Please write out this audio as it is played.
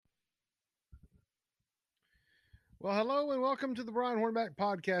Well, hello and welcome to the Brian Hornback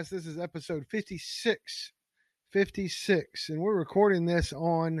podcast. This is episode 56, and we're recording this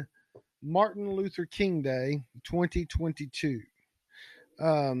on Martin Luther King Day, 2022.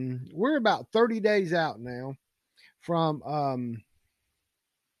 We're about 30 days out now from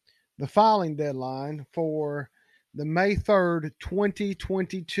the filing deadline for the May 3rd,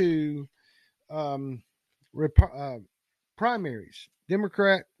 2022 primaries,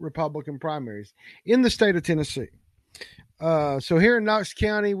 Democrat-Republican primaries in the state of Tennessee. So here in Knox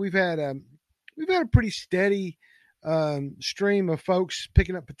County, we've had a pretty steady stream of folks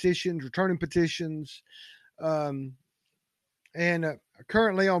picking up petitions, returning petitions, and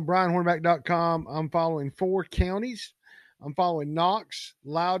currently on BrianHornback.com, I'm following 4 counties. I'm following Knox,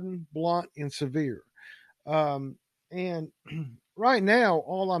 Loudon, Blount, and Sevier. And right now,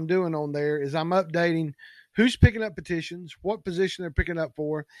 all I'm doing on there is I'm updating who's picking up petitions, what position they're picking up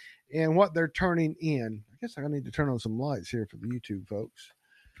for, and what they're turning in. I guess I need to turn on some lights here for the YouTube folks,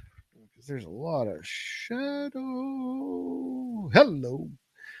 because there's a lot of shadow. Hello.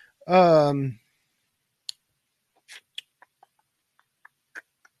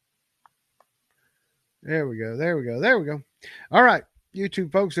 There we go. All right,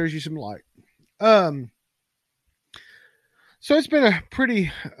 YouTube folks, there's you some light. So it's been a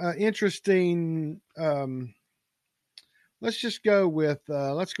pretty interesting. Let's just go with.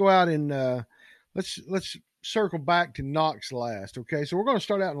 Let's go out and let's circle back to Knox last. Okay, so we're going to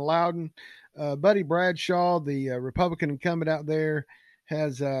start out in Loudon. Buddy Bradshaw, the Republican incumbent out there,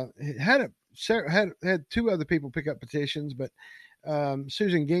 has had 2 other people pick up petitions, but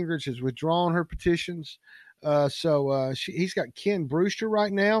Susan Gingrich has withdrawn her petitions. So he's got Ken Brewster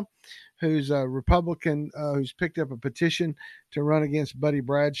right now, who's a Republican who's picked up a petition to run against Buddy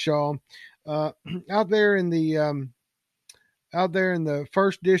Bradshaw. Out there in the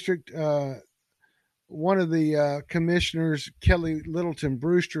first district, one of the commissioners, Kelly Littleton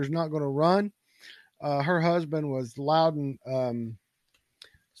Brewster, is not going to run. Her husband was Loudon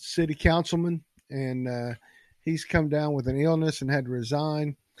city councilman, and he's come down with an illness and had to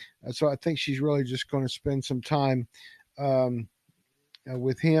resign. So I think she's really just going to spend some time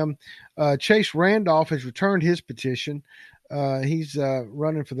with him. Chase Randolph has returned his petition. He's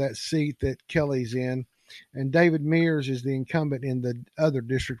running for that seat that Kelly's in. And David Mears is the incumbent in the other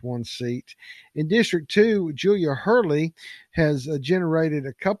District 1 seat. In District 2, Julia Hurley has generated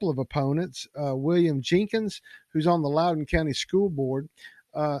a couple of opponents. William Jenkins, who's on the Loudon County School Board.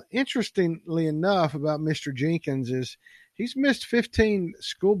 Interestingly enough about Mr. Jenkins is he's missed 15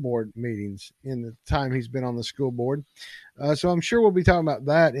 school board meetings in the time he's been on the school board. So I'm sure we'll be talking about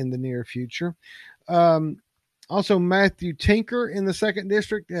that in the near future. Also, Matthew Tinker in the 2nd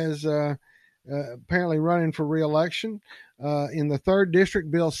District is apparently running for re-election. In the 3rd District,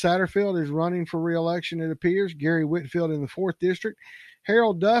 Bill Satterfield is running for re-election, it appears. Gary Whitfield in the 4th District.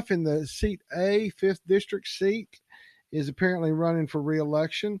 Harold Duff in the seat A, 5th District seat, is apparently running for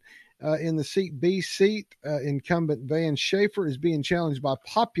re-election. In the seat B seat, incumbent Van Schaefer is being challenged by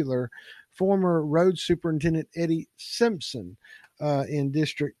popular former road superintendent Eddie Simpson in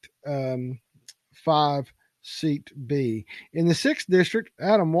District 5, seat B. In the 6th District,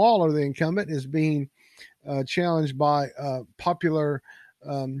 Adam Waller, the incumbent, is being challenged by popular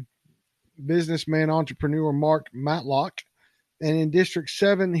businessman entrepreneur Mark Matlock. And in District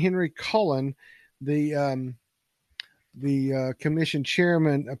 7, Henry Cullen, the commission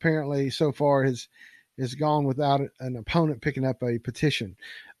chairman, apparently so far has gone without an opponent picking up a petition.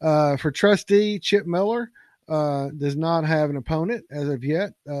 For trustee, Chip Miller does not have an opponent as of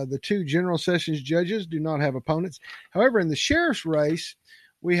yet. The 2 general sessions judges do not have opponents. However, in the sheriff's race,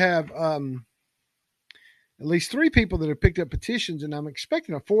 we have at least 3 people that have picked up petitions, and I'm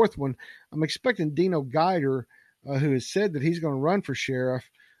expecting a 4th one. I'm expecting Dino Guider, who has said that he's going to run for sheriff,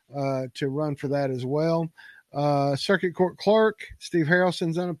 to run for that as well. Circuit Court Clerk, Steve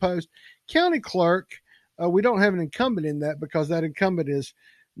Harrelson's unopposed. County Clerk, we don't have an incumbent in that because that incumbent is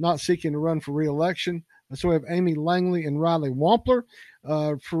not seeking to run for re-election. So we have Amy Langley and Riley Wampler.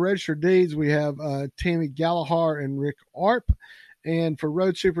 For Registered Deeds, we have Tammy Gallagher and Rick Arp. And for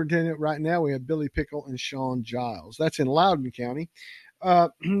Road Superintendent, right now, we have Billy Pickle and Sean Giles. That's in Loudon County.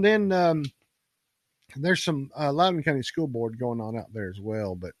 Then there's some Loudon County School Board going on out there as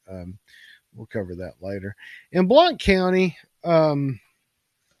well, but we'll cover that later. In Blount County, wow,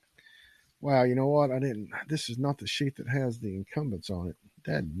 you know what? This is not the sheet that has the incumbents on it.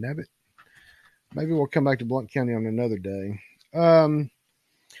 Dadnabbit. Maybe we'll come back to Blount County on another day. Out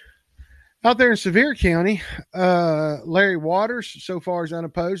there in Sevier County, Larry Waters so far is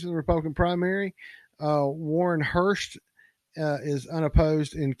unopposed in the Republican primary. Warren Hurst is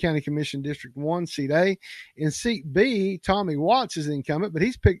unopposed in County Commission District 1, Seat A. In Seat B, Tommy Watts is the incumbent, but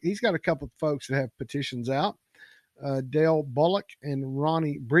he's got a couple of folks that have petitions out. Dale Bullock and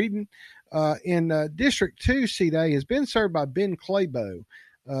Ronnie Breeden. In District 2, Seat A has been served by Ben Claybo.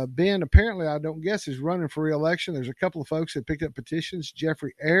 Ben, apparently, I don't guess, is running for re-election. There's a couple of folks that picked up petitions.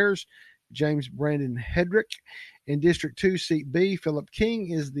 Jeffrey Ayers, James Brandon Hedrick. In District 2, Seat B, Philip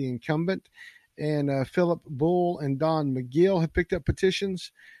King is the incumbent. And Philip Bull and Don McGill have picked up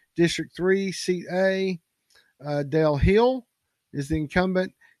petitions. District 3, Seat A, Dale Hill is the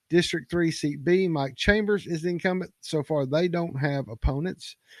incumbent. District 3, Seat B, Mike Chambers is the incumbent. So far, they don't have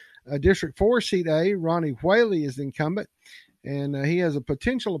opponents. District 4, Seat A, Ronnie Whaley is the incumbent, and he has a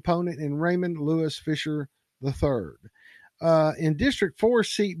potential opponent in Raymond Lewis Fisher III. In District 4,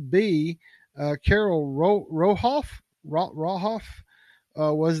 Seat B, Carol Rohoff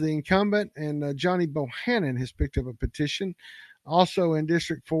was the incumbent, and Johnny Bohannon has picked up a petition. Also in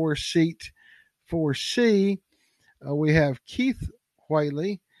District 4, Seat 4C, we have Keith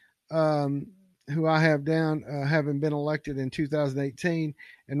Whaley, who I have down having been elected in 2018.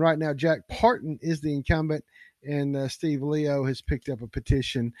 And right now, Jack Parton is the incumbent, and Steve Leo has picked up a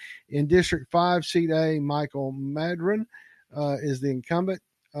petition. In District 5, Seat A, Michael Madron is the incumbent.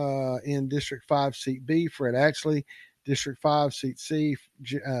 In District 5, Seat B, Fred Axley. District 5, Seat C,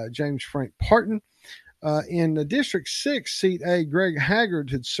 James Frank Parton. In District 6, Seat A, Greg Haggard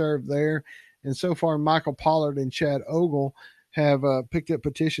had served there. And so far, Michael Pollard and Chad Ogle have picked up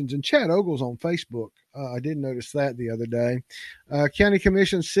petitions. And Chad Ogle's on Facebook. I did notice that the other day. County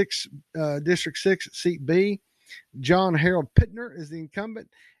Commission 6, District 6, Seat B, John Harold Pittner is the incumbent.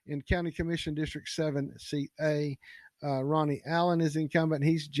 In County Commission District 7, Seat A, Ronnie Allen is the incumbent.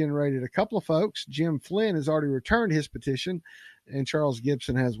 He's generated a couple of folks. Jim Flynn has already returned his petition, and Charles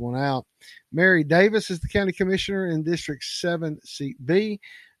Gibson has one out. Mary Davis is the county commissioner in District 7, Seat B,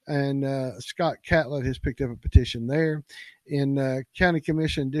 and Scott Catlett has picked up a petition there. In County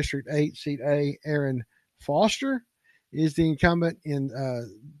Commission District 8, Seat A, Aaron Foster is the incumbent. In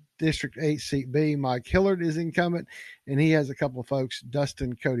District 8, Seat B, Mike Hillard is incumbent, and he has a couple of folks,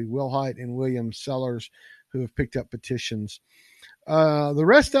 Dustin Cody Wilhite and William Sellers, who have picked up petitions. The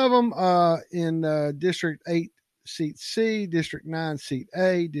rest of them in District 8, Seat C, District 9, Seat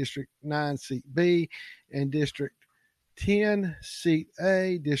A, District 9, Seat B, and District 10, Seat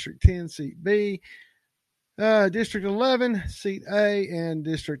A, District 10, Seat B, District 11, Seat A, and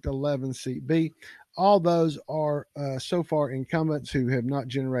District 11, Seat B. All those are so far incumbents who have not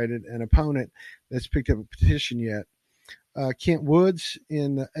generated an opponent that's picked up a petition yet. Kent Woods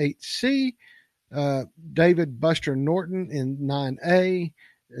in 8C, David Buster Norton in 9A,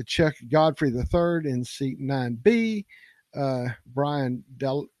 Chuck Godfrey III in Seat 9B, Brian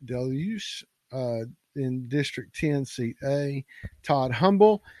Deluse in District 10, Seat A, Todd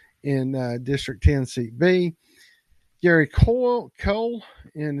Humble in District 10, Seat B, Gary Cole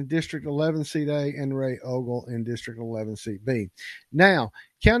in District 11, Seat A, and Ray Ogle in District 11, Seat B. Now,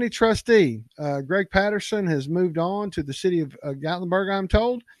 County Trustee Greg Patterson has moved on to the city of Gatlinburg, I'm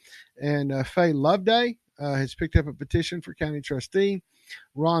told, and Faye Loveday has picked up a petition for County Trustee.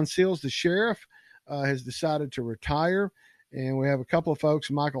 Ron Seals, the sheriff, has decided to retire, and we have a couple of folks,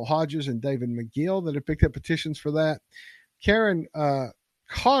 Michael Hodges and David McGill, that have picked up petitions for that. Karen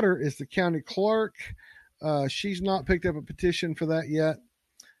Cotter is the county clerk. She's not picked up a petition for that yet.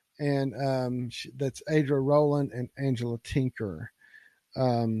 And that's Adra Rowland and Angela Tinker.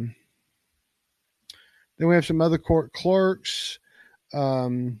 Then we have some other court clerks.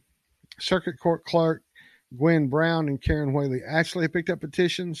 Circuit Court Clerk Gwen Brown and Karen Whaley actually picked up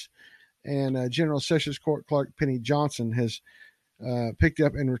petitions. And General Sessions Court Clerk Penny Johnson has picked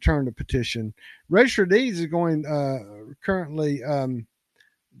up and returned a petition. Register of Deeds is going currently,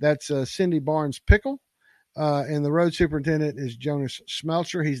 that's Cindy Barnes Pickle. And the road superintendent is Jonas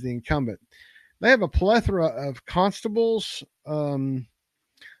Smelcher. He's the incumbent. They have a plethora of constables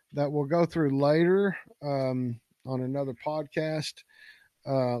that we'll go through later on another podcast.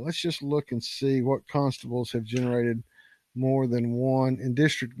 Let's just look and see what constables have generated more than one. In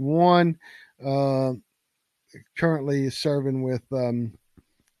District 1, currently serving with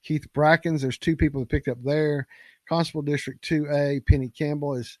Keith Brackens. There's two people that picked up there. Constable District 2A, Penny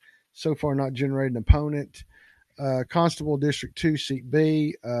Campbell is so far not generated an opponent. Constable District 2, Seat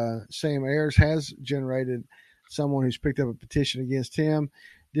B, Sam Ayers has generated someone who's picked up a petition against him.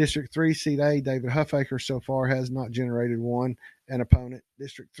 District 3, Seat A, David Huffaker so far has not generated an opponent.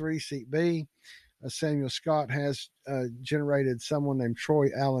 District 3, Seat B, Samuel Scott has generated someone named Troy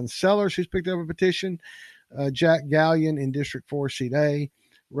Allen Sellers who's picked up a petition. Jack Gallion in District 4, Seat A,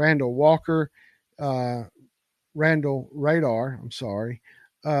 Randall Walker Randall Radar,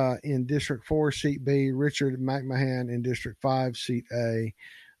 in District 4, Seat B, Richard McMahon in District 5, Seat A,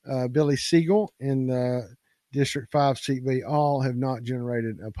 Billy Siegel in District 5, Seat B. All have not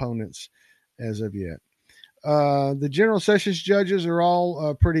generated opponents as of yet. The General Sessions judges are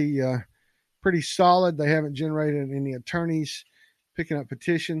all pretty solid. They haven't generated any attorneys picking up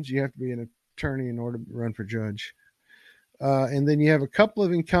petitions. You have to be an attorney in order to run for judge. And then you have a couple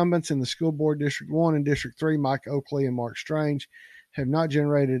of incumbents in the school board, District 1 and District 3, Mike Oakley and Mark Strange, have not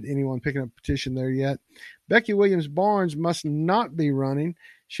generated anyone picking up a petition there yet. Becky Williams Barnes must not be running.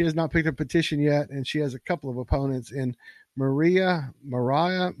 She has not picked up a petition yet, and she has a couple of opponents in Maria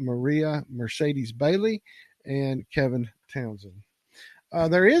Mercedes Bailey and Kevin Townsend.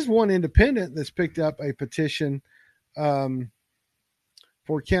 There is one independent that's picked up a petition for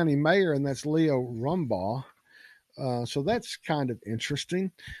county mayor, and that's Leo Rumbaugh. So that's kind of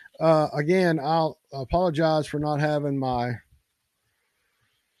interesting. Again, I'll apologize for not having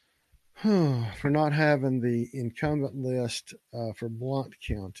the incumbent list for Blount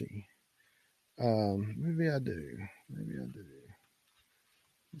County. Maybe I do.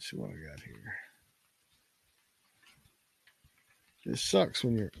 Let's see what I got here. It sucks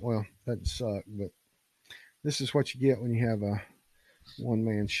when doesn't suck, but this is what you get when you have a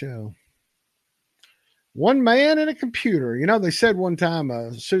one-man show. One man and a computer. You know, they said one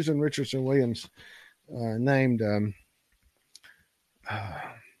time Susan Richardson Williams named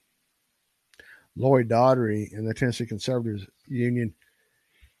Lloyd Daugherty in the Tennessee Conservatives Union.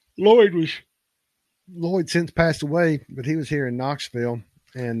 Lloyd since passed away, but he was here in Knoxville,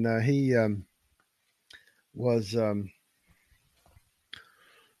 and he was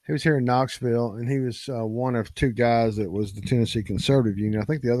here in Knoxville, and he was one of two guys that was the Tennessee Conservative Union. I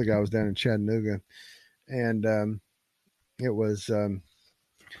think the other guy was down in Chattanooga. And it was,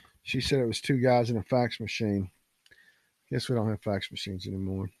 she said it was two guys in a fax machine. Guess we don't have fax machines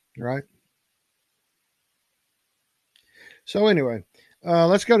anymore, right? So anyway,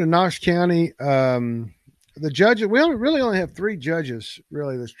 let's go to Knox County. The judges, we really only have three judges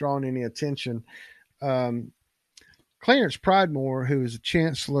really that's drawn any attention. Clarence Pridemore, who is a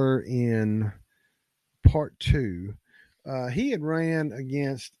chancellor in Part 2, he had ran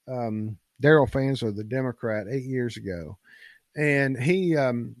against Daryl Fansler, the Democrat, 8 years ago. And he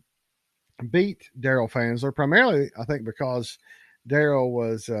beat Daryl Fansler, primarily, I think, because Daryl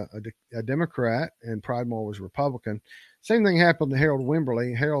was a Democrat and Pridemore was Republican. Same thing happened to Harold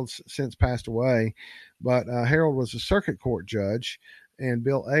Wimberly. Harold's since passed away, but Harold was a circuit court judge, and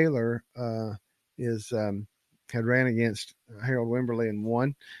Bill Ayler had ran against Harold Wimberly and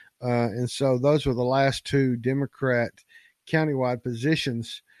won. And so those were the last two Democrat countywide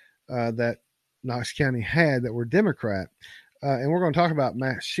positions that Knox County had that were Democrat. And we're going to talk about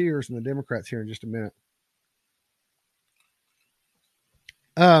Matt Shears and the Democrats here in just a minute.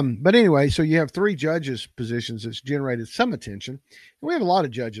 But anyway, so you have three judges positions that's generated some attention. And we have a lot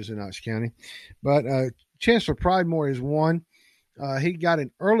of judges in Knox County, but Chancellor Pridemore is one. He got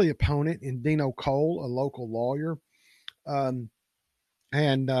an early opponent in Dino Cole, a local lawyer. And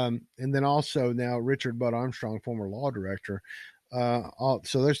then also now Richard Bud Armstrong, former law director.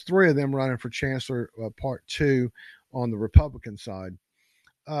 So there's three of them running for Chancellor Part 2 on the Republican side.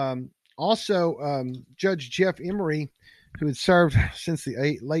 Also, Judge Jeff Emery, who had served since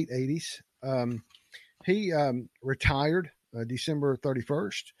the late 80s, he retired December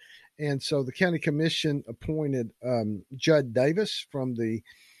 31st. And so the county commission appointed Judd Davis from the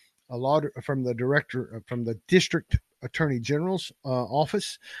district attorney general's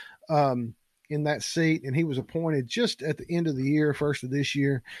office in that seat, and he was appointed just at the end of the year, first of this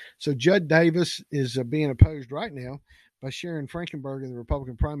year. So Judd Davis is being opposed right now by Sharon Frankenberg in the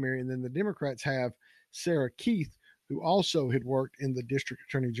Republican primary, and then the Democrats have Sarah Keith, who also had worked in the district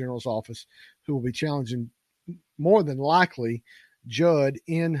attorney general's office, who will be challenging more than likely Judd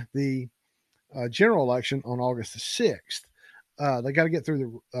in the general election on August the 6th. They got to get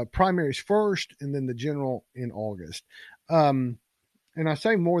through the primaries first and then the general in August. And I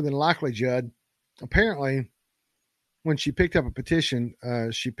say more than likely, Judd. Apparently, when she picked up a petition,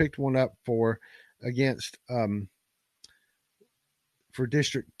 she picked one up for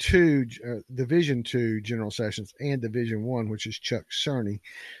District 2, Division 2 General Sessions, and Division 1, which is Chuck Cerny.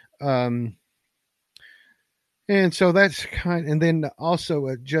 And so that's and then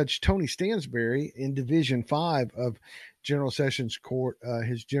also Judge Tony Stansberry in Division 5 of General Sessions Court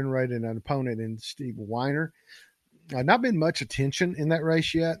has generated an opponent in Steve Weiner. Not been much attention in that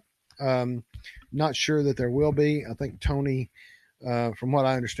race yet. Not sure that there will be. I think Tony, from what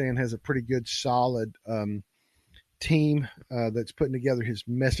I understand, has a pretty good, solid team that's putting together his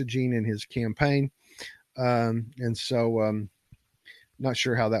messaging and his campaign. And so not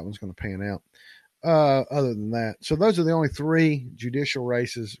sure how that one's going to pan out. Other than that, so those are the only three judicial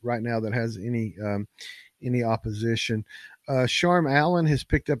races right now that has any opposition. Sharm Allen has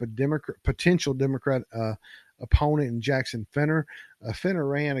picked up a potential Democrat opponent in Jackson Fenner. Fenner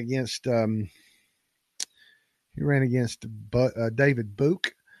ran against David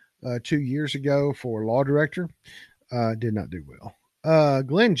Book 2 years ago for law director. Did not do well.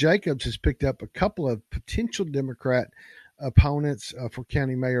 Glenn Jacobs has picked up a couple of potential Democrat opponents for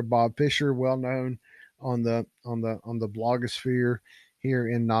County Mayor Bob Fisher, well known on the blogosphere here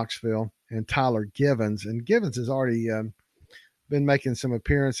in Knoxville, and Tyler Givens. And Givens has already been making some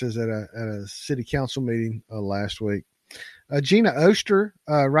appearances at a city council meeting last week. Gina Oster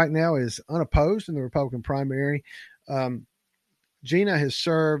right now is unopposed in the Republican primary. Gina has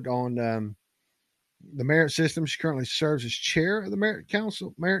served on the merit system. She currently serves as chair of the merit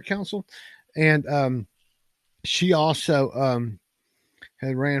council, and she also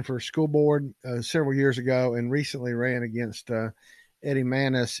had ran for school board several years ago, and recently ran against Eddie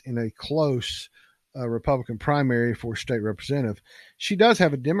Manis in a close Republican primary for state representative. She does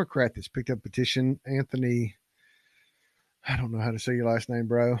have a Democrat that's picked up a petition, Anthony. I don't know how to say your last name,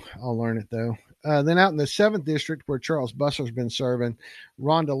 bro. I'll learn it, though. Then out in the 7th District, where Charles Busser's been serving,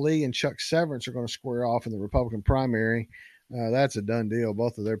 Rhonda Lee and Chuck Severance are going to square off in the Republican primary. That's a done deal.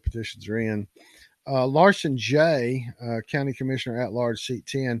 Both of their petitions are in. Larson J., County Commissioner at Large, Seat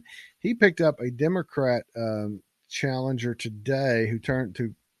 10, he picked up a Democrat challenger today who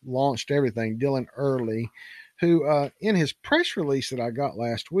launched everything, Dylan Early, who in his press release that I got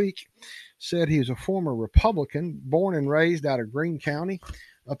last week said he was a former Republican, born and raised out of Greene County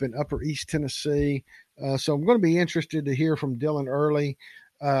up in Upper East Tennessee. So I'm going to be interested to hear from Dylan Early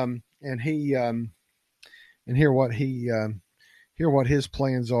and hear what his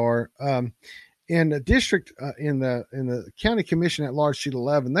plans are. In the district, in the County Commission at Large, Seat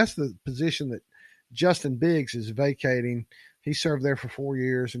 11, that's the position that Justin Biggs is vacating. He served there for 4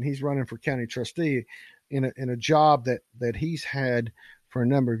 years, and he's running for county trustee in a job that he's had for a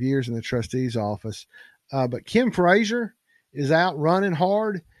number of years in the trustee's office. But Kim Frazier is out running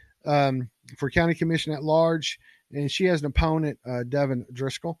hard for County Commission at Large, and she has an opponent, Devin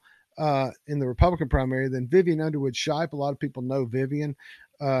Driscoll, in the Republican primary. Then Vivian Underwood Shipe, a lot of people know Vivian.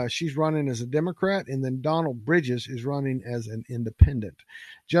 She's running as a Democrat, and then Donald Bridges is running as an independent.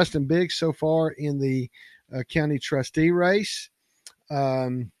 Justin Biggs so far in the county trustee race.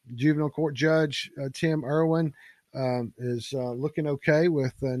 Juvenile court judge Tim Irwin is looking okay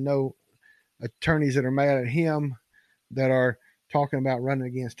with no attorneys that are mad at him that are talking about running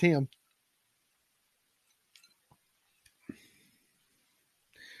against him.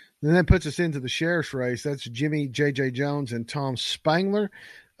 Then that puts us into the sheriff's race. That's Jimmy J.J. Jones and Tom Spangler.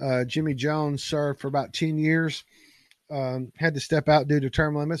 Jimmy Jones served for about 10 years, had to step out due to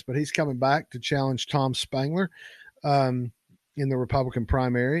term limits, but he's coming back to challenge Tom Spangler in the Republican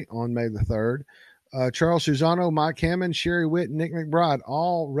primary on May the 3rd. Charles Susano, Mike Hammond, Sherry Witt, and Nick McBride,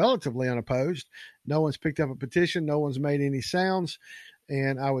 all relatively unopposed. No one's picked up a petition. No one's made any sounds.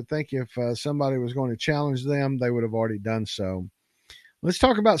 And I would think if somebody was going to challenge them, they would have already done so. Let's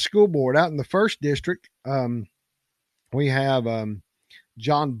talk about school board. Out in the 1st District, we have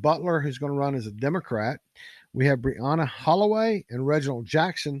John Butler, who's going to run as a Democrat. We have Brianna Holloway and Reginald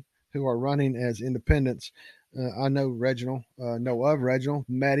Jackson, who are running as independents. I know Reginald,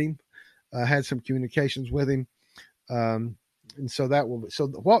 met him, had some communications with him. And so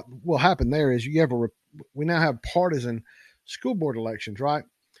what will happen there is we now have partisan school board elections, right?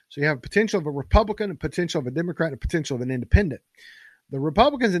 So you have a potential of a Republican, a potential of a Democrat, and a potential of an independent. The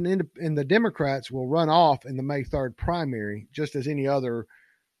Republicans and the Democrats will run off in the May 3rd primary, just as any other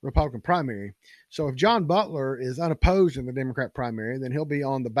Republican primary. So if John Butler is unopposed in the Democrat primary, then he'll be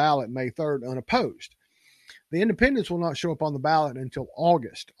on the ballot May 3rd unopposed. The independents will not show up on the ballot until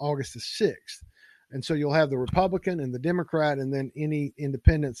August the 6th. And so you'll have the Republican and the Democrat and then any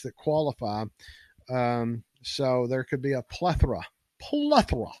independents that qualify. So there could be a plethora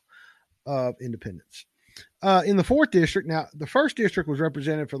of independents. In the 4th District, now the 1st District was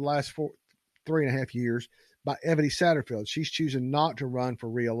represented for the last 3.5 years by Evity Satterfield. She's choosing not to run for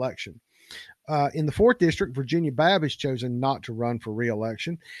re-election. In the 4th District, Virginia Babb has chosen not to run for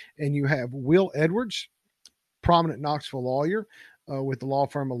re-election. And you have Will Edwards, prominent Knoxville lawyer with the law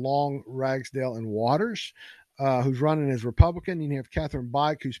firm of Long, Ragsdale, and Waters, who's running as Republican. And you have Catherine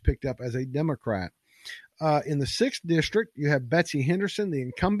Bike, who's picked up as a Democrat. In the 6th District, you have Betsy Henderson, the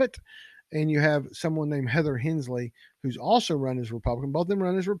incumbent, and you have someone named Heather Hensley, who's also run as Republican. Both of them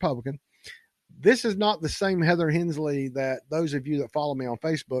run as Republican. This is not the same Heather Hensley that those of you that follow me on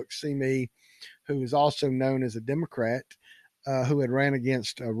Facebook see me who is also known as a Democrat, who had ran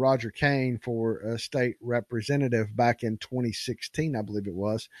against Roger Kane for a state representative back in 2016, I believe it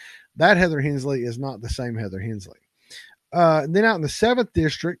was. That Heather Hensley is not the same Heather Hensley. Then out in the 7th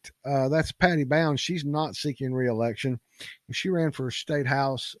district, that's Patty Bounds. She's not seeking re-election. She ran for state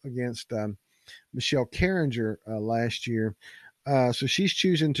house against Michelle Carringer last year. So she's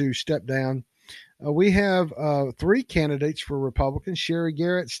choosing to step down. We have 3 candidates for Republicans: Sherry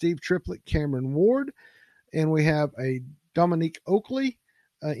Garrett, Steve Triplett, Cameron Ward, and we have a Dominique Oakley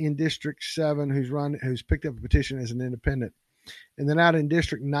in District 7 who's picked up a petition as an independent. And then out in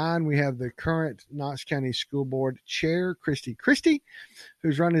District 9, we have the current Knox County School Board Chair, Christy Christie,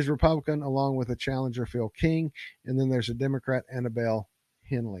 who's run as Republican, along with a challenger, Phil King. And then there's a Democrat, Annabelle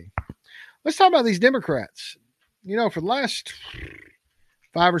Henley. Let's talk about these Democrats. For the last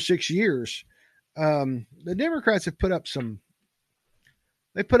 5 or 6 years, the Democrats have put up some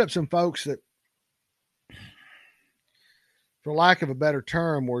folks that, for lack of a better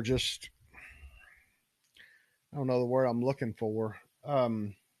term, were just, I don't know the word I'm looking for.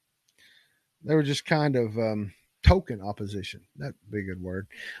 They were just kind of token opposition. That'd be a good word.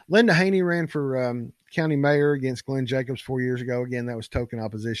 Linda Haney ran for county mayor against Glenn Jacobs 4 years ago. Again, that was token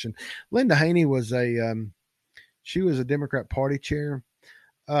opposition. Linda Haney was she was a Democrat Party chair.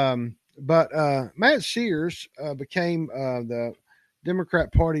 But Matt Sears became the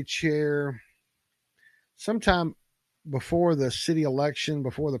Democrat Party chair sometime before the city election,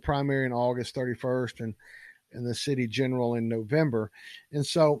 before the primary in August 31st, and the city general in November. And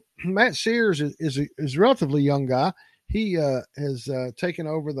so Matt Sears is a relatively young guy. He has taken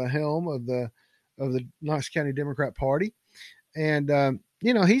over the helm of the Knox County Democrat Party, and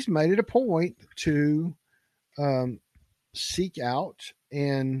he's made it a point to seek out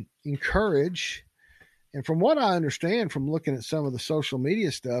and encourage. And from what I understand from looking at some of the social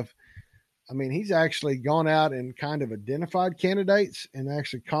media stuff, I mean, he's actually gone out and kind of identified candidates and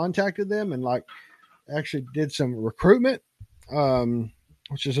actually contacted them and actually did some recruitment,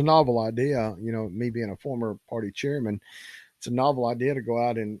 which is a novel idea. Me being a former party chairman, it's a novel idea to go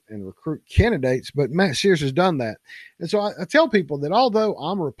out and recruit candidates, but Matt Sears has done that. And so I tell people that although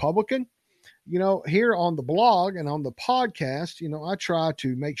I'm a Republican, here on the blog and on the podcast, I try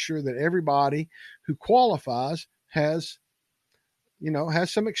to make sure that everybody who qualifies has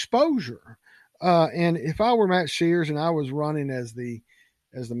some exposure. And if I were Matt Sears and I was running as the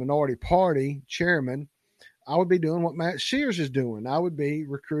minority party chairman, I would be doing what Matt Sears is doing. I would be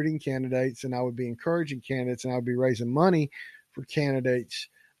recruiting candidates, and I would be encouraging candidates, and I would be raising money for candidates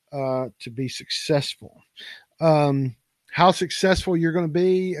to be successful. How successful you're going to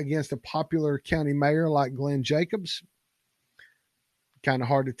be against a popular county mayor like Glenn Jacobs, kind of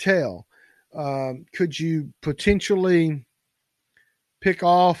hard to tell. Could you potentially pick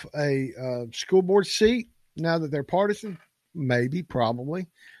off a school board seat now that they're partisan? Maybe, probably.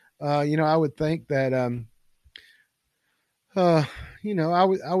 I would think that, I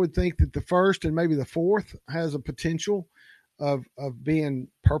would think that the 1st and maybe the 4th has a potential of being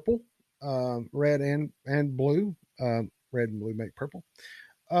purple, red and blue. Red and blue make purple.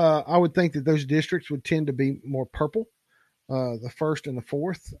 I would think that those districts would tend to be more purple, the 1st and the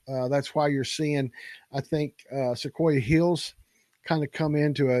 4th. That's why you're seeing, I think, Sequoia Hills kind of come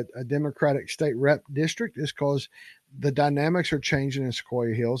into a Democratic state rep district, is because the dynamics are changing in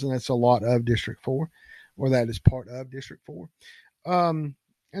Sequoia Hills, and that's a lot of District 4, or that is part of District 4. And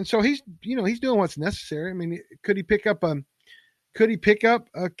so he's doing what's necessary. I mean, could he pick up a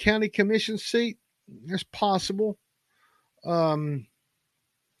county commission seat? It's possible. You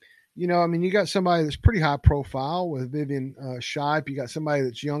got somebody that's pretty high profile with Vivian Shipe. You got somebody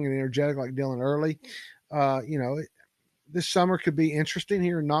that's young and energetic like Dylan Early. This summer could be interesting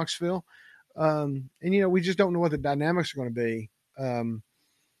here in Knoxville. And we just don't know what the dynamics are going to be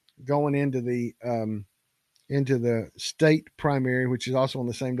going into the state primary, which is also on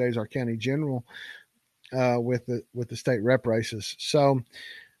the same day as our county general with the state rep races. So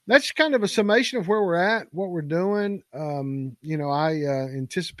that's kind of a summation of where we're at, what we're doing. I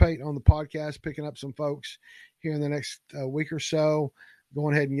anticipate on the podcast picking up some folks here in the next week or so,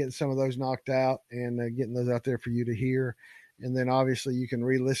 going ahead and getting some of those knocked out and getting those out there for you to hear. And then obviously you can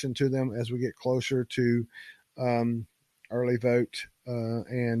re-listen to them as we get closer to early vote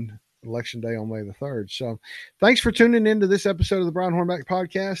and election day on May the 3rd. So thanks for tuning into this episode of the Brian Hornback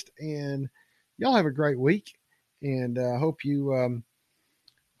podcast, and y'all have a great week. And hope you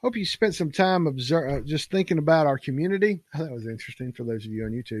spent some time just thinking about our community. That was interesting for those of you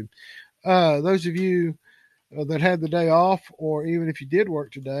on YouTube. Those of you that had the day off, or even if you did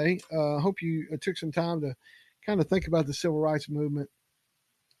work today, hope you took some time to kind of think about the civil rights movement,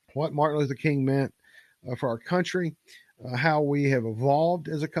 what Martin Luther King meant for our country, how we have evolved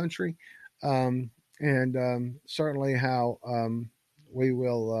as a country, and certainly how we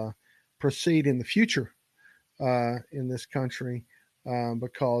will proceed in the future in this country,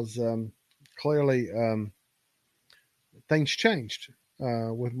 because clearly things changed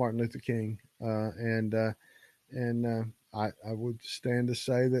with Martin Luther King, and I would stand to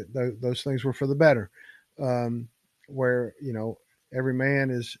say that those things were for the better, where every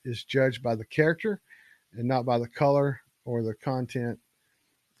man is judged by the character and not by the color or the content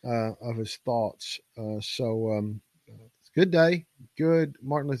of his thoughts. So it's a good day, good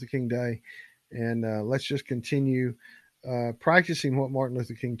Martin Luther King Day, and let's just continue practicing what Martin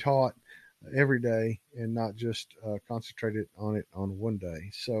Luther King taught every day and not just concentrated on it on one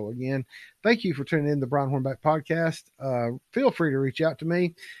day. So again, thank you for tuning in to the Brian Hornback podcast. Feel free to reach out to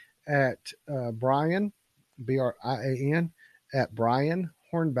me at Brian, BRIAN, at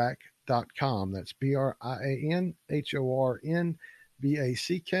BrianHornback.com. That's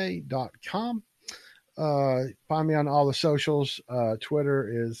BrianHornback.com. Find me on all the socials.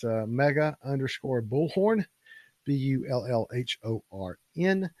 Twitter is mega_bullhorn,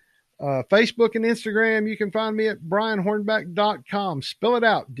 BULLHORN. Facebook and Instagram, you can find me at brianhornback.com. Spell it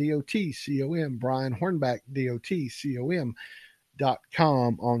out, DOTCOM, brianhornback,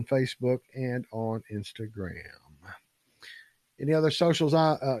 DOTCOM on Facebook and on Instagram. Any other socials?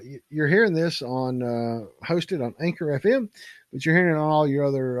 You're hearing this on hosted on Anchor FM, but you're hearing it on all your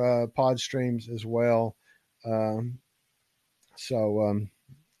other pod streams as well. So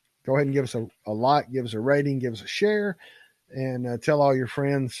go ahead and give us a like, give us a rating, give us a share, and tell all your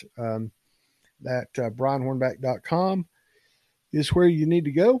friends that brianhornback.com is where you need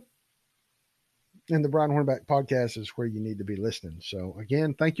to go. And the Brian Hornback podcast is where you need to be listening. So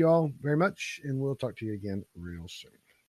again, thank you all very much, and we'll talk to you again real soon.